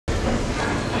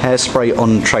Hairspray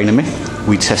on Trainer Myth.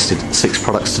 We tested 6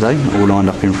 products today, all lined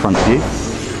up in front of you.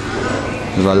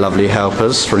 With our lovely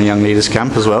helpers from the Young Leaders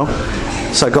Camp as well.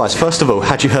 So guys, first of all,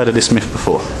 had you heard of this myth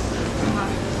before?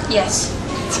 Yes.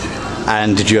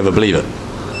 And did you ever believe it?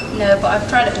 No, but I've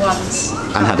tried it once.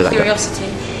 And how did that Curiosity.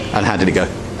 go? And how did it go?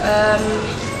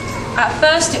 At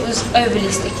first it was overly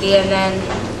sticky and then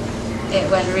it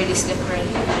went really slippery.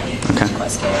 Okay. It was quite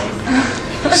scary.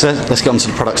 So let's get on to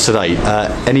the products today.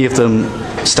 Any of them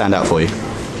stand out for you?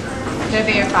 The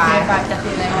VO5. VO5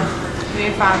 definitely.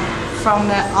 VO5 from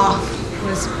the off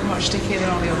was much stickier than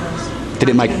all the others. Did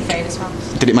it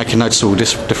make a noticeable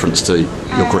difference to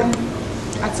your grip?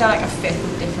 I'd say like a fifth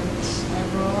of difference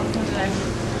overall. I don't know.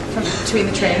 Between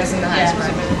the trainers and the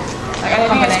Hairspray. Like, I don't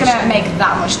think it's going to make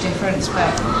that much difference,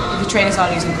 but if the trainers are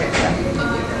losing grip, then.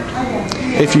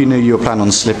 If you knew you were planning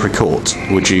on slippery court,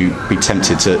 would you be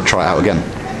tempted to try it out again?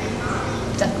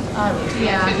 Definitely. I would.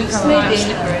 Yeah, it's maybe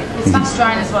slippery. It's fast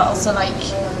drying as well, so like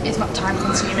it's not time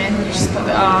consuming. You just put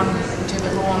it on, do a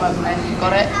bit of a warm up, and then you've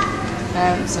got it.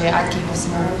 So yeah, I'd keep a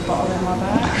small bottle in my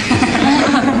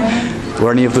bag.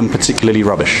 Were any of them particularly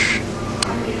rubbish?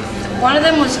 One of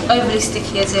them was overly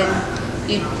sticky, as in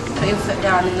you'd put your foot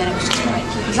down and then it was just like...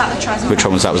 Was that the Tresemme? Which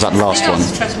one was that? Was that the last one? The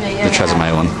Tresemme, yeah. The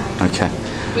Tresemme one. Okay.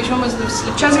 Which one was the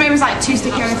Tresemme? Was like too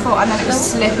sticky on the foot, and then it was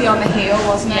slippy on the heel,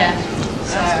 wasn't it? Yeah.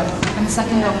 So, and the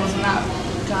second one wasn't that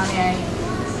Garnier.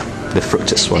 The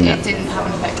Fructus one, yeah. It didn't have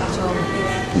an effect at all.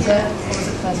 Okay. Or was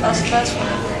it the first That was the first one.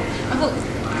 I thought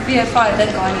VO5 then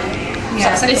Garnier.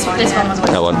 Yeah, so this one was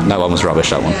That one was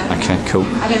rubbish, that one. Yeah. Okay, cool.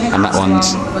 I don't think and that one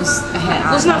was a hit.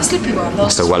 Wasn't that a slippy one?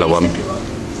 That's the Weller one.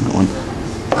 That one.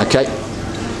 Okay.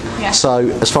 Yeah. So,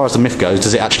 as far as the myth goes,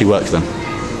 does it actually work then?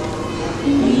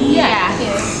 Yeah.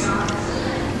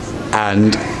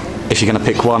 And if you're going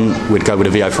to pick one, we'd go with a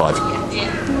VO5.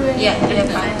 Yeah,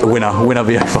 VO5. Winner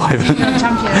VO5.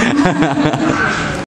 Champion.